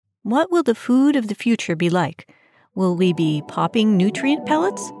What will the food of the future be like? Will we be popping nutrient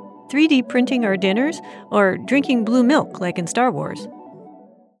pellets, 3D printing our dinners, or drinking blue milk like in Star Wars?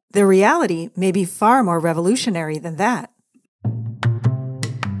 The reality may be far more revolutionary than that.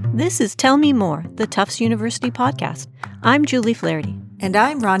 This is Tell Me More, the Tufts University podcast. I'm Julie Flaherty. And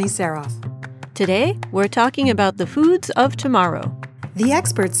I'm Ronnie Saroff. Today, we're talking about the foods of tomorrow. The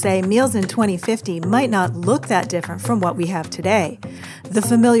experts say meals in 2050 might not look that different from what we have today. The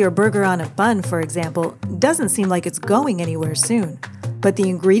familiar burger on a bun, for example, doesn't seem like it's going anywhere soon. But the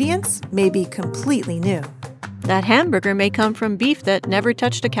ingredients may be completely new. That hamburger may come from beef that never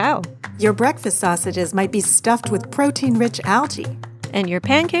touched a cow. Your breakfast sausages might be stuffed with protein-rich algae. And your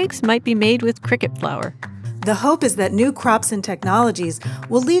pancakes might be made with cricket flour. The hope is that new crops and technologies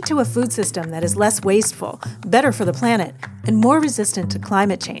will lead to a food system that is less wasteful, better for the planet, and more resistant to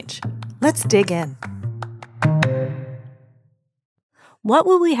climate change. Let's dig in. What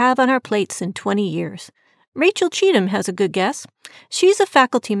will we have on our plates in 20 years? Rachel Cheatham has a good guess. She's a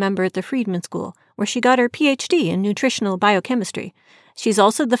faculty member at the Friedman School, where she got her PhD in nutritional biochemistry. She's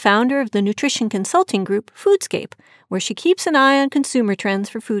also the founder of the nutrition consulting group Foodscape, where she keeps an eye on consumer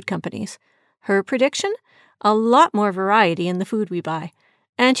trends for food companies. Her prediction? A lot more variety in the food we buy.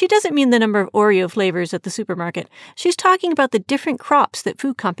 And she doesn't mean the number of Oreo flavors at the supermarket. She's talking about the different crops that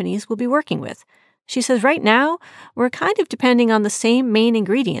food companies will be working with. She says right now, we're kind of depending on the same main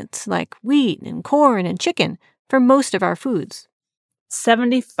ingredients, like wheat and corn and chicken, for most of our foods.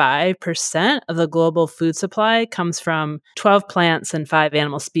 75% of the global food supply comes from 12 plants and 5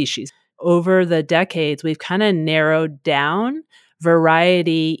 animal species. Over the decades, we've kind of narrowed down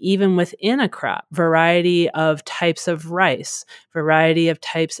variety even within a crop, variety of types of rice, variety of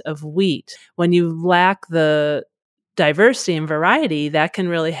types of wheat. When you lack the diversity and variety, that can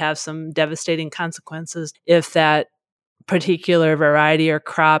really have some devastating consequences if that particular variety or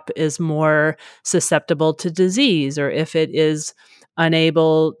crop is more susceptible to disease, or if it is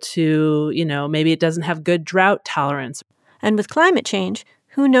unable to, maybe it doesn't have good drought tolerance. And with climate change,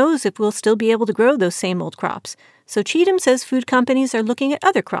 who knows if we'll still be able to grow those same old crops. So Cheatham says food companies are looking at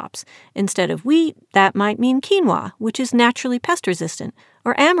other crops. Instead of wheat, that might mean quinoa, which is naturally pest-resistant,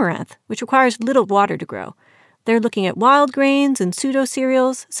 or amaranth, which requires little water to grow. They're looking at wild grains and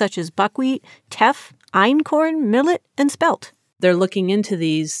pseudo-cereals such as buckwheat, teff, einkorn, millet, and spelt. They're looking into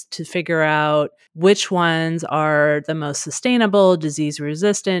these to figure out which ones are the most sustainable,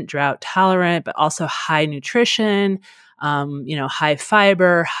 disease-resistant, drought-tolerant, but also high nutrition, high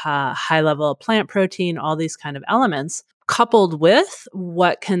fiber, high level of plant protein, all these kind of elements, coupled with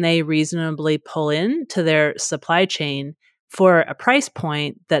what can they reasonably pull in to their supply chain for a price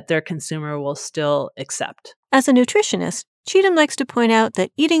point that their consumer will still accept. As a nutritionist, Cheatham likes to point out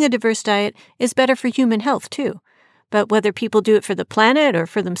that eating a diverse diet is better for human health, too. But whether people do it for the planet or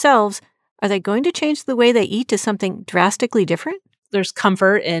for themselves, are they going to change the way they eat to something drastically different? There's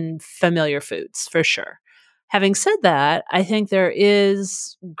comfort in familiar foods, for sure. Having said that, I think there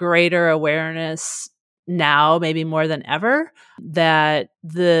is greater awareness now, maybe more than ever, that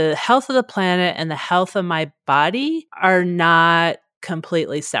the health of the planet and the health of my body are not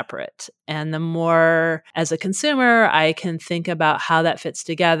completely separate. And the more, as a consumer, I can think about how that fits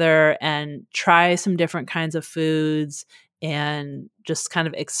together and try some different kinds of foods and just kind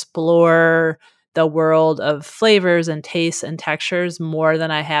of explore the world of flavors and tastes and textures more than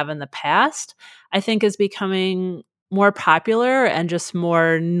I have in the past, I think is becoming more popular and just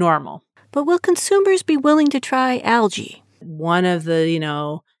more normal. But will consumers be willing to try algae? One of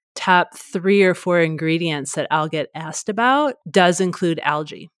the, top 3 or 4 ingredients that I'll get asked about does include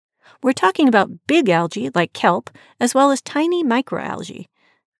algae. We're talking about big algae like kelp, as well as tiny microalgae.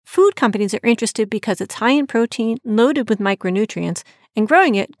 Food companies are interested because it's high in protein, loaded with micronutrients, and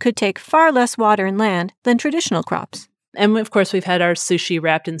growing it could take far less water and land than traditional crops. And of course, we've had our sushi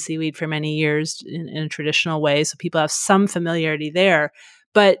wrapped in seaweed for many years in a traditional way, so people have some familiarity there.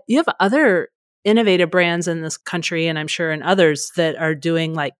 But you have other innovative brands in this country, and I'm sure in others, that are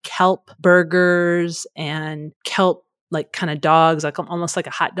doing like kelp burgers and kelp like kind of dogs, like almost like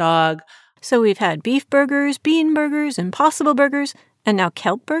a hot dog. So we've had beef burgers, bean burgers, Impossible burgers, and now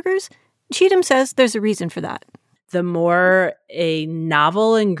kelp burgers? Cheatham says there's a reason for that. The more a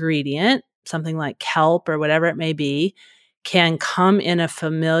novel ingredient, something like kelp or whatever it may be, can come in a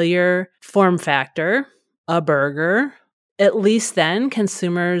familiar form factor, a burger, at least then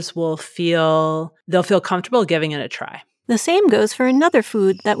consumers will feel comfortable giving it a try. The same goes for another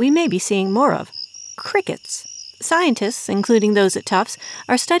food that we may be seeing more of, crickets. Scientists, including those at Tufts,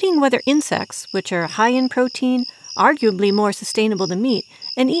 are studying whether insects, which are high in protein, arguably more sustainable than meat,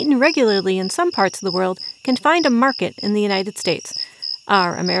 and eaten regularly in some parts of the world, can find a market in the United States.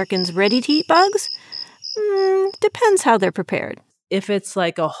 Are Americans ready to eat bugs? Depends how they're prepared. If it's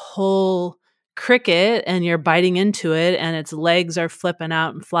like a whole cricket and you're biting into it and its legs are flipping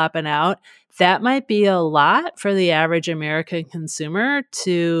out and flopping out, that might be a lot for the average American consumer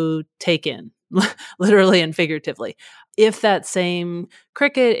to take in, literally and figuratively. If that same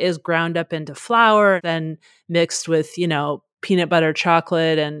cricket is ground up into flour, then mixed with, peanut butter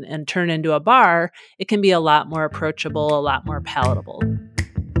chocolate and turned into a bar, it can be a lot more approachable, a lot more palatable.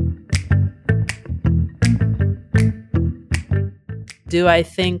 Do I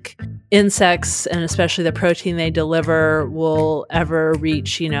think insects, and especially the protein they deliver, will ever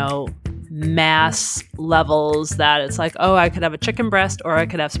reach, mass levels that it's like, oh, I could have a chicken breast or I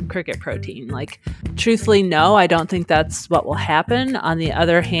could have some cricket protein? Like, truthfully, no, I don't think that's what will happen. On the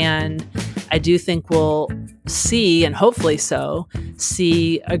other hand, I do think we'll see, and hopefully so,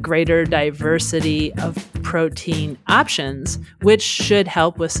 see a greater diversity of protein options, which should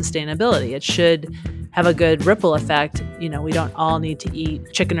help with sustainability. It should have a good ripple effect. We don't all need to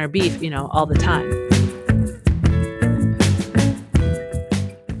eat chicken or beef, all the time.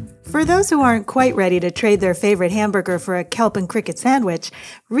 For those who aren't quite ready to trade their favorite hamburger for a kelp and cricket sandwich,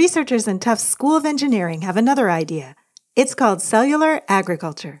 researchers in Tufts School of Engineering have another idea. It's called cellular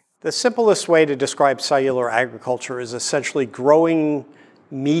agriculture. The simplest way to describe cellular agriculture is essentially growing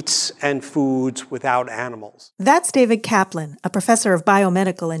meats and foods without animals. That's David Kaplan, a professor of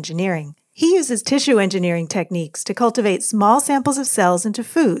biomedical engineering. He uses tissue engineering techniques to cultivate small samples of cells into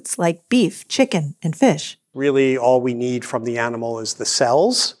foods like beef, chicken, and fish. Really, all we need from the animal is the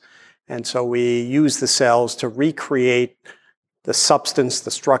cells. And so we use the cells to recreate the substance, the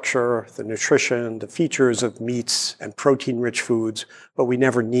structure, the nutrition, the features of meats and protein-rich foods, but we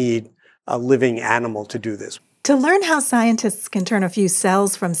never need a living animal to do this. To learn how scientists can turn a few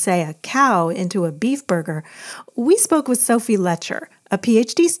cells from, say, a cow into a beef burger, we spoke with Sophie Letcher, a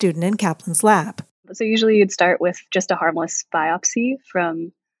PhD student in Kaplan's lab. So usually you'd start with just a harmless biopsy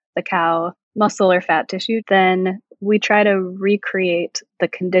from the cow muscle or fat tissue. Then we try to recreate the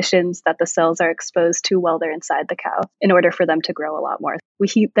conditions that the cells are exposed to while they're inside the cow in order for them to grow a lot more. We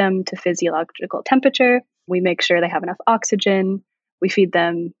heat them to physiological temperature. We make sure they have enough oxygen. We feed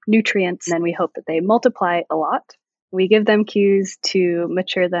them nutrients, and then we hope that they multiply a lot. We give them cues to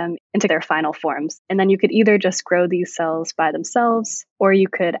mature them into their final forms. And then you could either just grow these cells by themselves, or you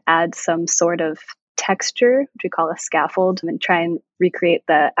could add some sort of texture, which we call a scaffold, and try and recreate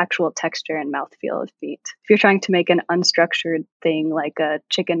the actual texture and mouthfeel of meat. If you're trying to make an unstructured thing like a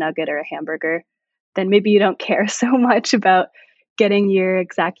chicken nugget or a hamburger, then maybe you don't care so much about getting your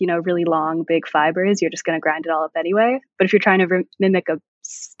exact, really long, big fibers. You're just going to grind it all up anyway. But if you're trying to mimic a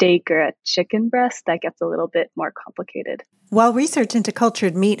steak or a chicken breast, that gets a little bit more complicated. While research into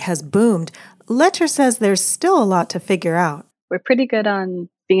cultured meat has boomed, Letcher says there's still a lot to figure out. We're pretty good on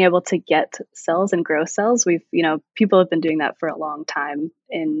being able to get cells and grow cells. People have been doing that for a long time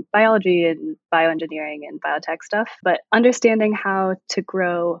in biology and bioengineering and biotech stuff. But understanding how to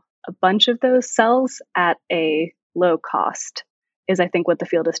grow a bunch of those cells at a low cost is, I think, what the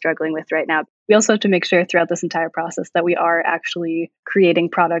field is struggling with right now. We also have to make sure throughout this entire process that we are actually creating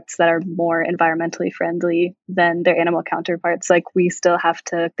products that are more environmentally friendly than their animal counterparts. Like, we still have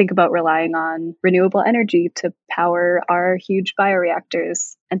to think about relying on renewable energy to power our huge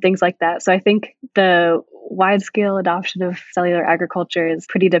bioreactors and things like that. So I think the wide-scale adoption of cellular agriculture is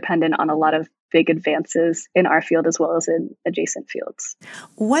pretty dependent on a lot of big advances in our field as well as in adjacent fields.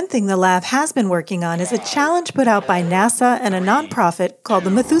 One thing the lab has been working on is a challenge put out by NASA and a nonprofit called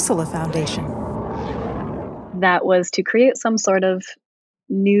the Methuselah Foundation. That was to create some sort of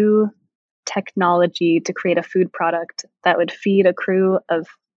new technology to create a food product that would feed a crew of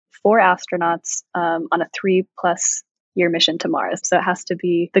 4 astronauts on a 3+ year mission to Mars. So it has to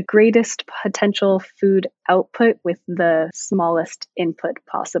be the greatest potential food output with the smallest input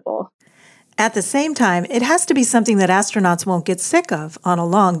possible. At the same time, it has to be something that astronauts won't get sick of on a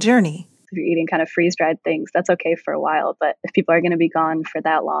long journey. If you're eating kind of freeze-dried things, that's okay for a while. But if people are going to be gone for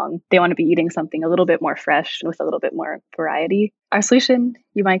that long, they want to be eating something a little bit more fresh and with a little bit more variety. Our solution,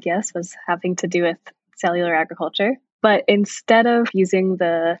 you might guess, was having to do with cellular agriculture. But instead of using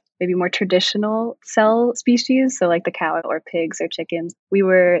the maybe more traditional cell species, so like the cow or pigs or chickens, we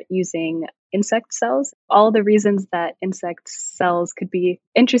were using insect cells. All the reasons that insect cells could be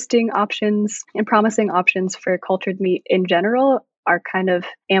interesting options and promising options for cultured meat in general are kind of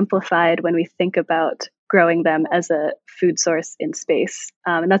amplified when we think about growing them as a food source in space.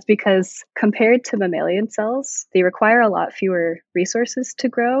 And that's because compared to mammalian cells, they require a lot fewer resources to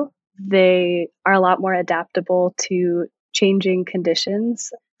grow. They are a lot more adaptable to changing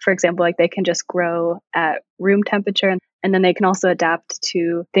conditions. For example, like they can just grow at room temperature. And And then they can also adapt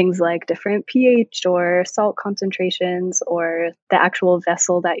to things like different pH or salt concentrations or the actual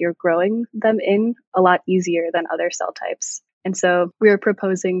vessel that you're growing them in a lot easier than other cell types. And so we are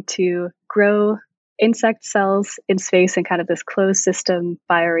proposing to grow insect cells in space in kind of this closed system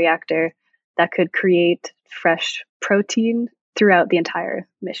bioreactor that could create fresh protein throughout the entire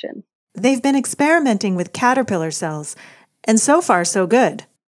mission. They've been experimenting with caterpillar cells, and so far, so good.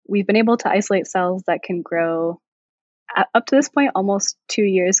 We've been able to isolate cells that can grow up to this point almost 2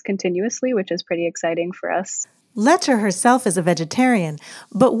 years continuously, which is pretty exciting for us. Letcher herself is a vegetarian,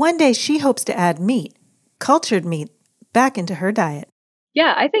 but one day she hopes to add meat, cultured meat, back into her diet.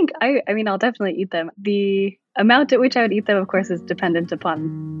 Yeah, I think, I mean, I'll definitely eat them. The amount at which I would eat them, of course, is dependent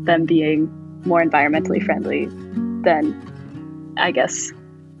upon them being more environmentally friendly than, I guess,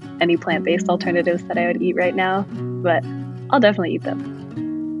 any plant-based alternatives that I would eat right now. But I'll definitely eat them.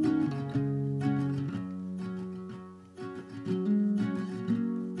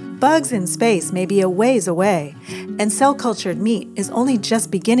 Bugs in space may be a ways away, and cell-cultured meat is only just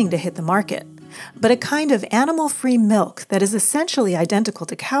beginning to hit the market. But a kind of animal-free milk that is essentially identical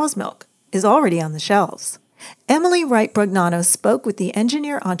to cow's milk is already on the shelves. Emily Wright-Brugnano spoke with the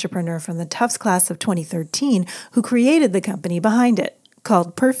engineer-entrepreneur from the Tufts class of 2013 who created the company behind it,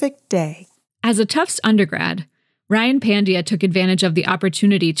 called Perfect Day. As a Tufts undergrad, Ryan Pandya took advantage of the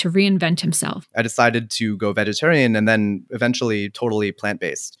opportunity to reinvent himself. I decided to go vegetarian and then eventually totally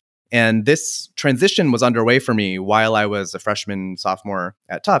plant-based. And this transition was underway for me while I was a freshman, sophomore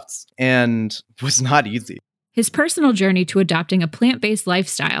at Tufts, and was not easy. His personal journey to adopting a plant-based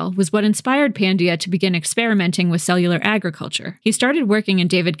lifestyle was what inspired Pandya to begin experimenting with cellular agriculture. He started working in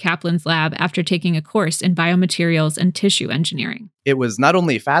David Kaplan's lab after taking a course in biomaterials and tissue engineering. It was not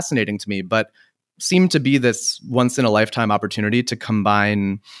only fascinating to me, but seemed to be this once-in-a-lifetime opportunity to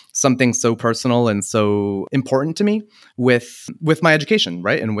combine something so personal and so important to me with my education,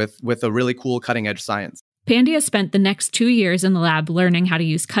 right? And with a really cool cutting-edge science. Pandya spent the next 2 years in the lab learning how to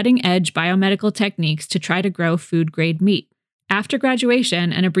use cutting-edge biomedical techniques to try to grow food-grade meat. After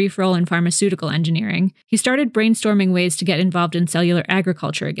graduation and a brief role in pharmaceutical engineering, he started brainstorming ways to get involved in cellular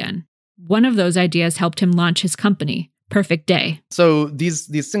agriculture again. One of those ideas helped him launch his company, Perfect Day. So these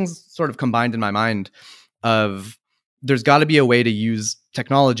things sort of combined in my mind of there's got to be a way to use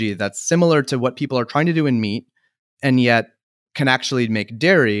technology that's similar to what people are trying to do in meat and yet can actually make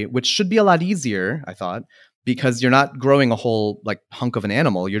dairy, which should be a lot easier, I thought, because you're not growing a whole hunk of an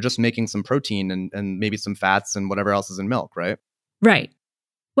animal. You're just making some protein and maybe some fats and whatever else is in milk, right? Right.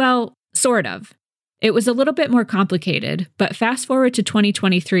 Well, sort of. It was a little bit more complicated, but fast forward to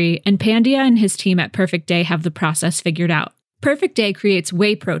 2023, and Pandya and his team at Perfect Day have the process figured out. Perfect Day creates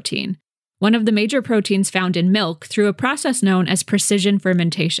whey protein, one of the major proteins found in milk, through a process known as precision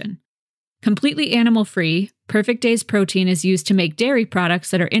fermentation. Completely animal-free, Perfect Day's protein is used to make dairy products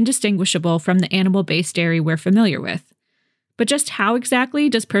that are indistinguishable from the animal-based dairy we're familiar with. But just how exactly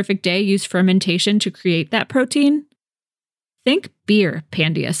does Perfect Day use fermentation to create that protein? Think beer,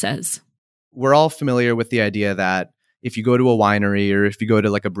 Pandya says. We're all familiar with the idea that if you go to a winery or if you go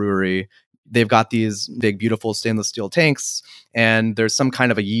to a brewery, they've got these big, beautiful stainless steel tanks, and there's some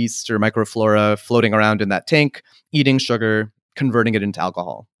kind of a yeast or microflora floating around in that tank, eating sugar, converting it into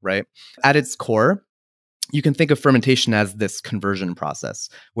alcohol, right? At its core, you can think of fermentation as this conversion process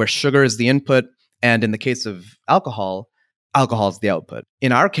where sugar is the input, and in the case of alcohol is the output.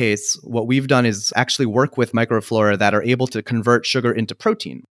 In our case, what we've done is actually work with microflora that are able to convert sugar into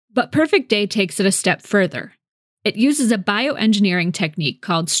protein. But Perfect Day takes it a step further. It uses a bioengineering technique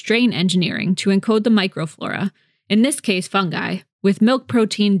called strain engineering to encode the microflora, in this case fungi, with milk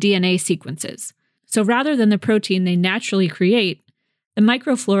protein DNA sequences. So rather than the protein they naturally create, the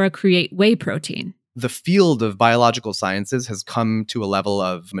microflora create whey protein. The field of biological sciences has come to a level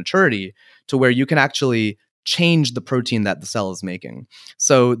of maturity to where you can actually change the protein that the cell is making.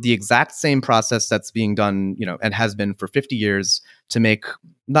 So the exact same process that's being done, and has been for 50 years to make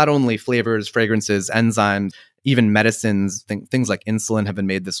not only flavors, fragrances, enzymes, even medicines, things like insulin have been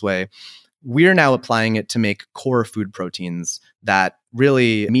made this way. We're now applying it to make core food proteins that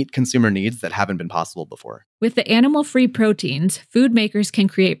really meet consumer needs that haven't been possible before. With the animal-free proteins, food makers can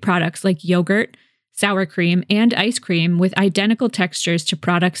create products like yogurt, sour cream, and ice cream with identical textures to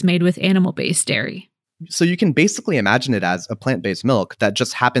products made with animal-based dairy. So you can basically imagine it as a plant-based milk that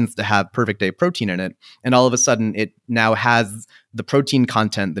just happens to have Perfect Day protein in it. And all of a sudden, it now has the protein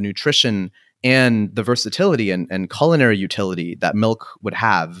content, the nutrition, and the versatility and culinary utility that milk would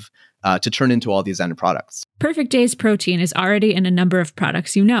have to turn into all these end products. Perfect Day's protein is already in a number of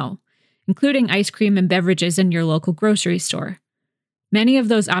products you know, including ice cream and beverages in your local grocery store. Many of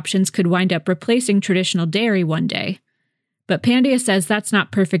those options could wind up replacing traditional dairy one day. But Pandya says that's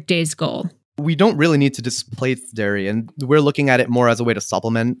not Perfect Day's goal. We don't really need to displace dairy, and we're looking at it more as a way to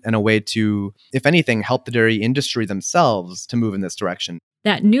supplement and a way to, if anything, help the dairy industry themselves to move in this direction.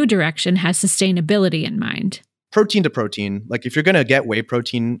 That new direction has sustainability in mind. Protein to protein, like if you're going to get whey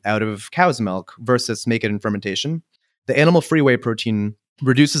protein out of cow's milk versus make it in fermentation, the animal-free whey protein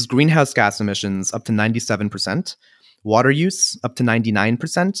reduces greenhouse gas emissions up to 97%, water use up to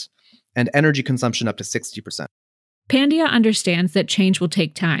 99%, and energy consumption up to 60%. Pandya understands that change will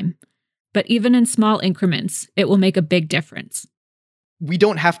take time, but even in small increments, it will make a big difference. We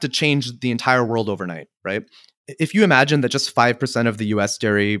don't have to change the entire world overnight, right? If you imagine that just 5% of the US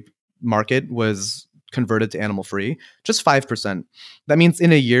dairy market was converted to animal-free, just 5%, that means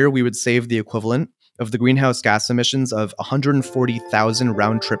in a year we would save the equivalent of the greenhouse gas emissions of 140,000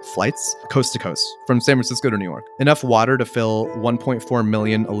 round-trip flights coast to coast from San Francisco to New York. Enough water to fill 1.4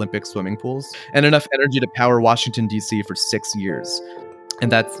 million Olympic swimming pools, and enough energy to power Washington, D.C. for 6 years.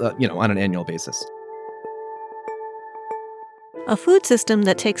 And that's, on an annual basis. A food system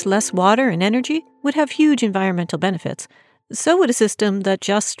that takes less water and energy would have huge environmental benefits. So would a system that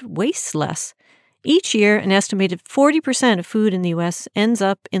just wastes less. Each year, an estimated 40% of food in the U.S. ends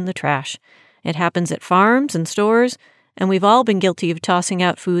up in the trash. It happens at farms and stores, and we've all been guilty of tossing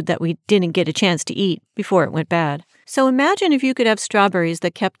out food that we didn't get a chance to eat before it went bad. So imagine if you could have strawberries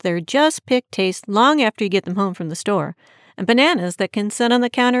that kept their just-picked taste long after you get them home from the store, and bananas that can sit on the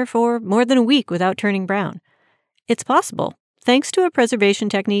counter for more than a week without turning brown. It's possible, thanks to a preservation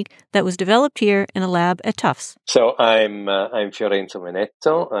technique that was developed here in a lab at Tufts. So I'm Fiorenzo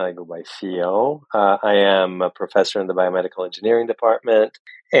Menetto. I go by Fio. I am a professor in the biomedical engineering department,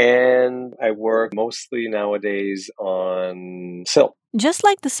 and I work mostly nowadays on silk. Just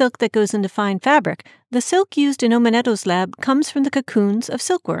like the silk that goes into fine fabric, the silk used in Omenetto's lab comes from the cocoons of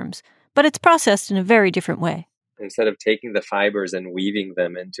silkworms, but it's processed in a very different way. Instead of taking the fibers and weaving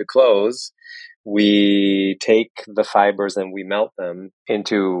them into clothes, we take the fibers and we melt them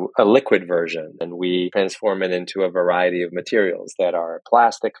into a liquid version, and we transform it into a variety of materials that are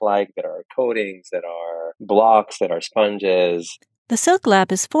plastic-like, that are coatings, that are blocks, that are sponges. The Silk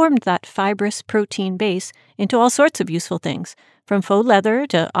Lab has formed that fibrous protein base into all sorts of useful things, from faux leather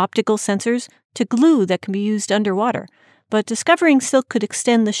to optical sensors to glue that can be used underwater. But discovering silk could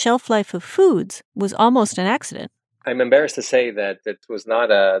extend the shelf life of foods was almost an accident. I'm embarrassed to say that it was not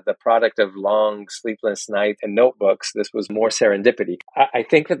the product of long sleepless nights and notebooks. This was more serendipity. I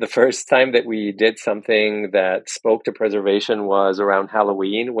think that the first time that we did something that spoke to preservation was around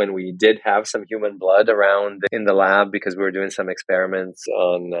Halloween, when we did have some human blood around in the lab because we were doing some experiments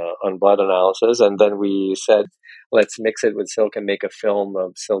on blood analysis. And then we said, let's mix it with silk and make a film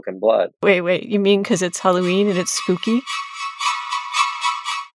of silk and blood. Wait, you mean because it's Halloween and it's spooky?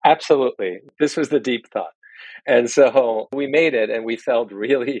 Absolutely. This was the deep thought. And so we made it, and we felt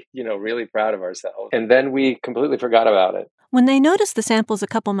really, really proud of ourselves. And then we completely forgot about it. When they noticed the samples a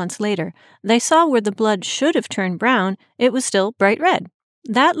couple months later, they saw where the blood should have turned brown, it was still bright red.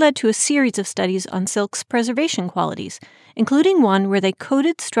 That led to a series of studies on silk's preservation qualities, including one where they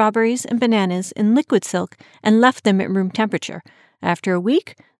coated strawberries and bananas in liquid silk and left them at room temperature. After a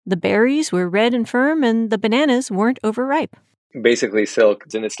week, the berries were red and firm, and the bananas weren't overripe. Basically, silk,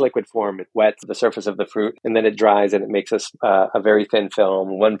 in its liquid form, it wets the surface of the fruit, and then it dries, and it makes a very thin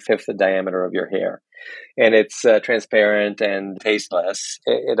film, 1/5 the diameter of your hair. And it's transparent and tasteless.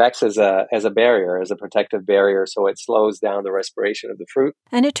 It acts as a barrier, as a protective barrier, so it slows down the respiration of the fruit.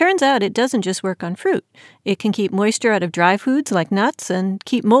 And it turns out it doesn't just work on fruit. It can keep moisture out of dry foods like nuts and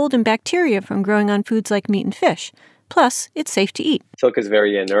keep mold and bacteria from growing on foods like meat and fish. Plus, it's safe to eat. Silk is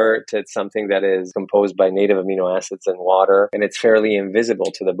very inert. It's something that is composed by native amino acids and water, and it's fairly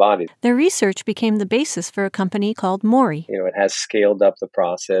invisible to the body. Their research became the basis for a company called Mori. It has scaled up the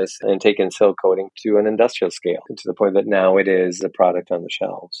process and taken silk coating to an industrial scale, to the point that now it is a product on the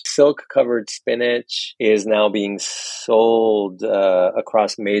shelves. Silk-covered spinach is now being sold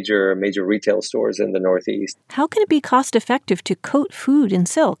across major retail stores in the Northeast. How can it be cost-effective to coat food in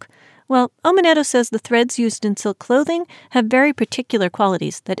silk? Well, Omenetto says the threads used in silk clothing have very particular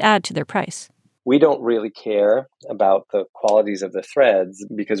qualities that add to their price. We don't really care about the qualities of the threads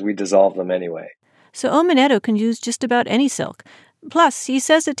because we dissolve them anyway. So Omenetto can use just about any silk. Plus, he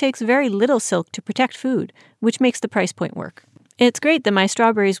says it takes very little silk to protect food, which makes the price point work. It's great that my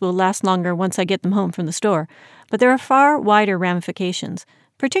strawberries will last longer once I get them home from the store, but there are far wider ramifications,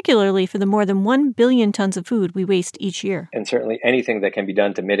 particularly for the more than 1 billion tons of food we waste each year. And certainly anything that can be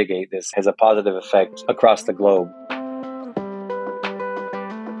done to mitigate this has a positive effect across the globe.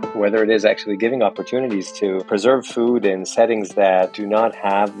 whether it is actually giving opportunities to preserve food in settings that do not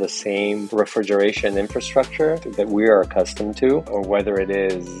have the same refrigeration infrastructure that we are accustomed to, or whether it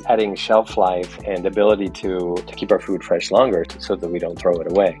is adding shelf life and ability to keep our food fresh longer so that we don't throw it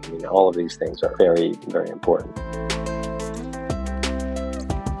away. I mean, all of these things are very, very important.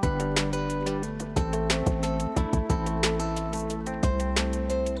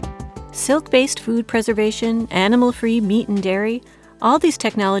 Silk-based food preservation, animal-free meat and dairy, all these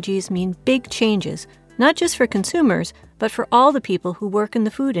technologies mean big changes, not just for consumers, but for all the people who work in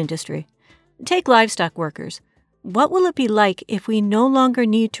the food industry. Take livestock workers. What will it be like if we no longer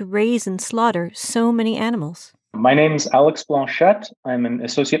need to raise and slaughter so many animals? My name is Alex Blanchette. I'm an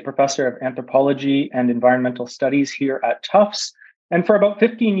associate professor of anthropology and environmental studies here at Tufts. And for about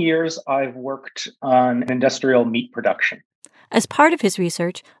 15 years, I've worked on industrial meat production. As part of his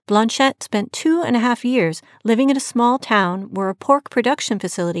research, Blanchette spent 2.5 years living in a small town where a pork production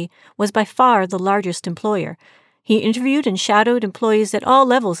facility was by far the largest employer. He interviewed and shadowed employees at all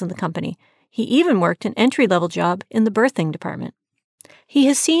levels in the company. He even worked an entry-level job in the birthing department. He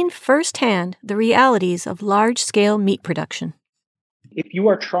has seen firsthand the realities of large-scale meat production. If you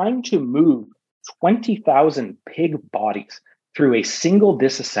are trying to move 20,000 pig bodies through a single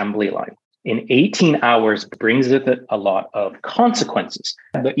disassembly line, in 18 hours brings with it a lot of consequences.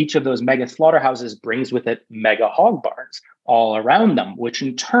 But each of those mega slaughterhouses brings with it mega hog barns all around them, which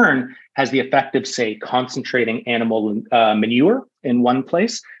in turn has the effect of, say, concentrating animal manure in one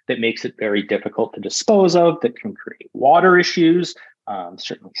place that makes it very difficult to dispose of, that can create water issues,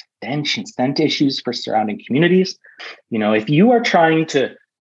 certainly stench and scent issues for surrounding communities. You know, if you are trying to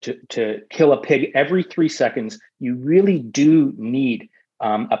kill a pig every 3 seconds, you really do need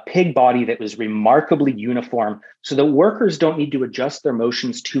a pig body that was remarkably uniform so that workers don't need to adjust their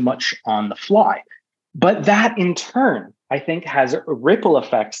motions too much on the fly. But that in turn, I think, has ripple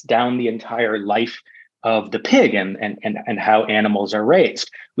effects down the entire life of the pig and how animals are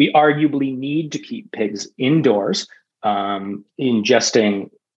raised. We arguably need to keep pigs indoors, ingesting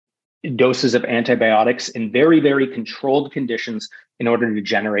doses of antibiotics in very, very controlled conditions in order to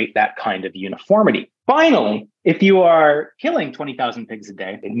generate that kind of uniformity. Finally, if you are killing 20,000 pigs a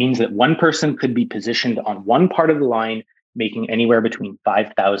day, it means that one person could be positioned on one part of the line, making anywhere between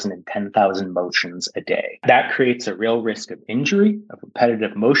 5,000 and 10,000 motions a day. That creates a real risk of injury, of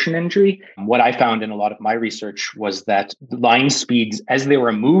repetitive motion injury. What I found in a lot of my research was that line speeds, as they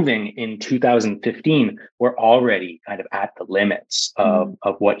were moving in 2015, were already kind of at the limits of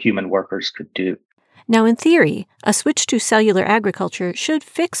what human workers could do. Now, in theory, a switch to cellular agriculture should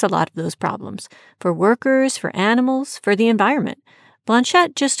fix a lot of those problems for workers, for animals, for the environment.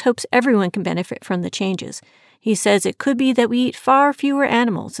 Blanchette just hopes everyone can benefit from the changes. He says it could be that we eat far fewer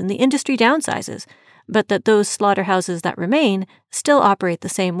animals and the industry downsizes, but that those slaughterhouses that remain still operate the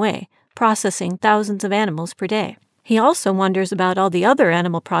same way, processing thousands of animals per day. He also wonders about all the other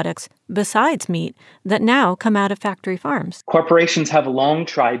animal products, besides meat, that now come out of factory farms. Corporations have long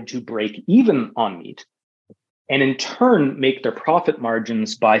tried to break even on meat and in turn make their profit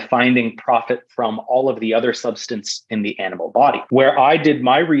margins by finding profit from all of the other substance in the animal body. Where I did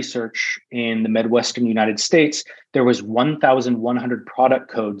my research in the Midwestern United States, there was 1,100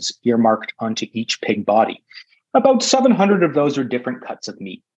 product codes earmarked onto each pig body. About 700 of those are different cuts of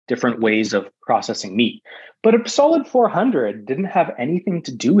meat, different ways of processing meat. But a solid 400 didn't have anything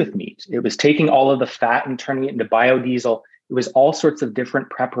to do with meat. It was taking all of the fat and turning it into biodiesel. It was all sorts of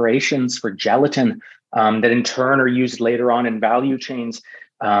different preparations for gelatin that in turn are used later on in value chains.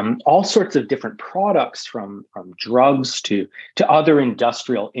 All sorts of different products from drugs to other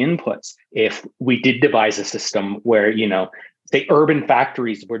industrial inputs. If we did devise a system where, the urban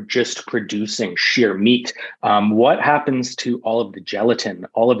factories were just producing sheer meat, what happens to all of the gelatin,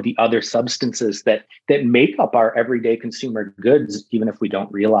 all of the other substances that make up our everyday consumer goods, even if we don't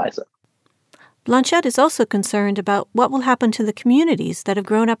realize it? Blanchette is also concerned about what will happen to the communities that have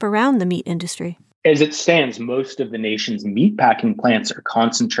grown up around the meat industry. As it stands, most of the nation's meatpacking plants are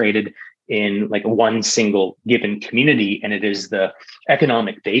concentrated in like one single given community, and it is the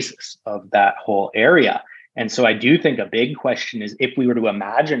economic basis of that whole area. And so I do think a big question is if we were to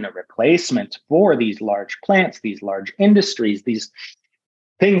imagine a replacement for these large plants, these large industries, these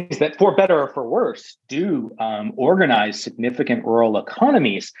things that, for better or for worse, do organize significant rural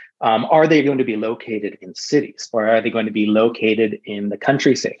economies, are they going to be located in cities or are they going to be located in the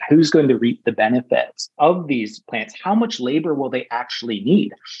countryside? Who's going to reap the benefits of these plants? How much labor will they actually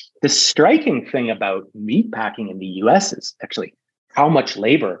need? The striking thing about meatpacking in the US is actually how much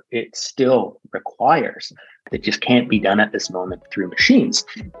labor it still requires that just can't be done at this moment through machines.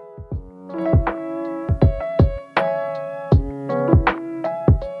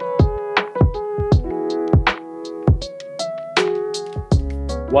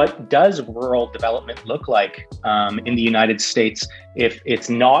 What does rural development look like in the United States if it's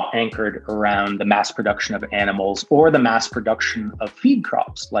not anchored around the mass production of animals or the mass production of feed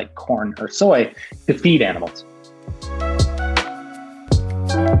crops like corn or soy to feed animals?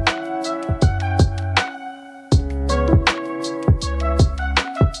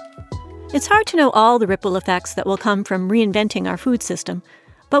 It's hard to know all the ripple effects that will come from reinventing our food system,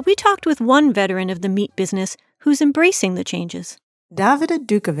 but we talked with one veteran of the meat business who's embracing the changes. Davida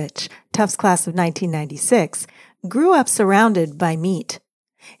Dukovic, Tufts class of 1996, grew up surrounded by meat.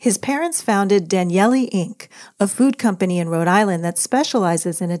 His parents founded Danieli Inc., a food company in Rhode Island that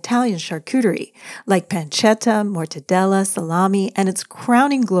specializes in Italian charcuterie, like pancetta, mortadella, salami, and its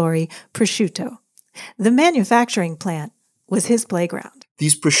crowning glory, prosciutto. The manufacturing plant was his playground.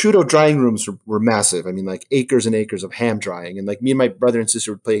 These prosciutto drying rooms were massive. I mean, like acres and acres of ham drying. And like me and my brother and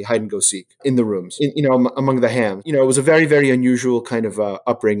sister would play hide and go seek in the rooms, among the ham. It was a very, very unusual kind of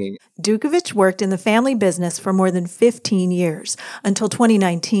upbringing. Dukovic worked in the family business for more than 15 years, until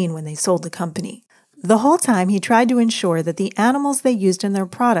 2019 when they sold the company. The whole time, he tried to ensure that the animals they used in their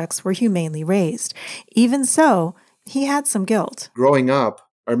products were humanely raised. Even so, he had some guilt. Growing up,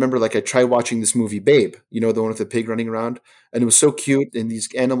 I remember I tried watching this movie Babe, the one with the pig running around, and it was so cute and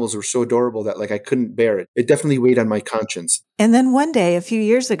these animals were so adorable that I couldn't bear it. It definitely weighed on my conscience. And then one day, a few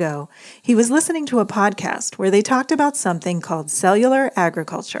years ago, he was listening to a podcast where they talked about something called cellular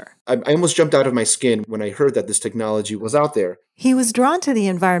agriculture. I almost jumped out of my skin when I heard that this technology was out there. He was drawn to the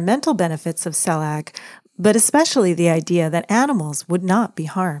environmental benefits of cell ag, but especially the idea that animals would not be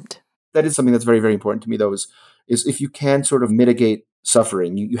harmed. That is something that's very, very important to me, though, is if you can sort of mitigate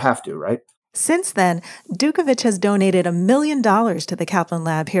suffering, you have to, right? Since then, Dukovic has donated $1 million to the Kaplan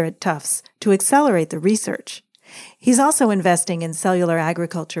Lab here at Tufts to accelerate the research. He's also investing in cellular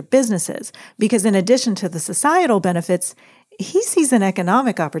agriculture businesses because in addition to the societal benefits, he sees an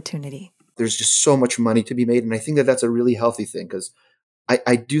economic opportunity. There's just so much money to be made, and I think that that's a really healthy thing because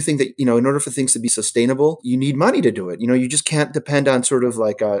I do think that, in order for things to be sustainable, you need money to do it. You just can't depend on sort of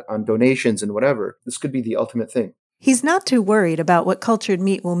on donations and whatever. This could be the ultimate thing. He's not too worried about what cultured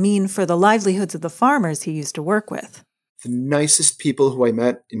meat will mean for the livelihoods of the farmers he used to work with. The nicest people who I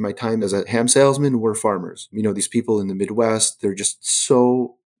met in my time as a ham salesman were farmers. These people in the Midwest, they're just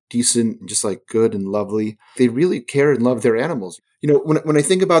so decent and just good and lovely. They really care and love their animals. When I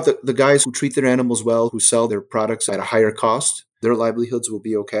think about the guys who treat their animals well, who sell their products at a higher cost, their livelihoods will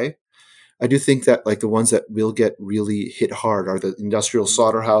be okay. I do think that the ones that will get really hit hard are the industrial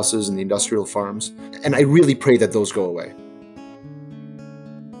slaughterhouses and the industrial farms. And I really pray that those go away.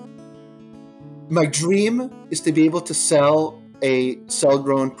 My dream is to be able to sell a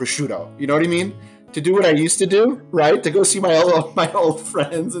cell-grown prosciutto. You know what I mean? To do what I used to do, right? To go see my old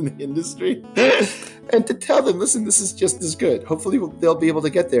friends in the industry and to tell them, listen, this is just as good. Hopefully they'll be able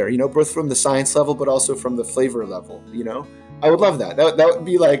to get there, both from the science level, but also from the flavor level, I would love that. That would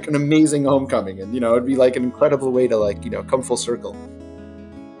be an amazing homecoming. And, it'd be an incredible way to come full circle.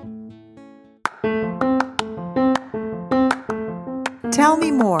 Tell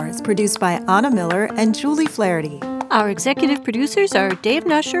Me More is produced by Anna Miller and Julie Flaherty. Our executive producers are Dave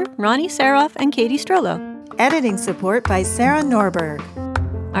Nusher, Ronnie Saroff, and Katie Strollo. Editing support by Sarah Norberg.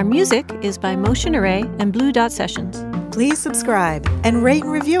 Our music is by Motion Array and Blue Dot Sessions. Please subscribe and rate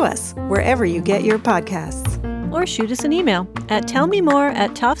and review us wherever you get your podcasts. Or shoot us an email at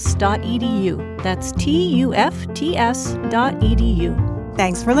tellmemore@tufts.edu. That's TUFTS.edu.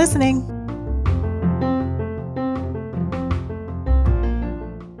 Thanks for listening.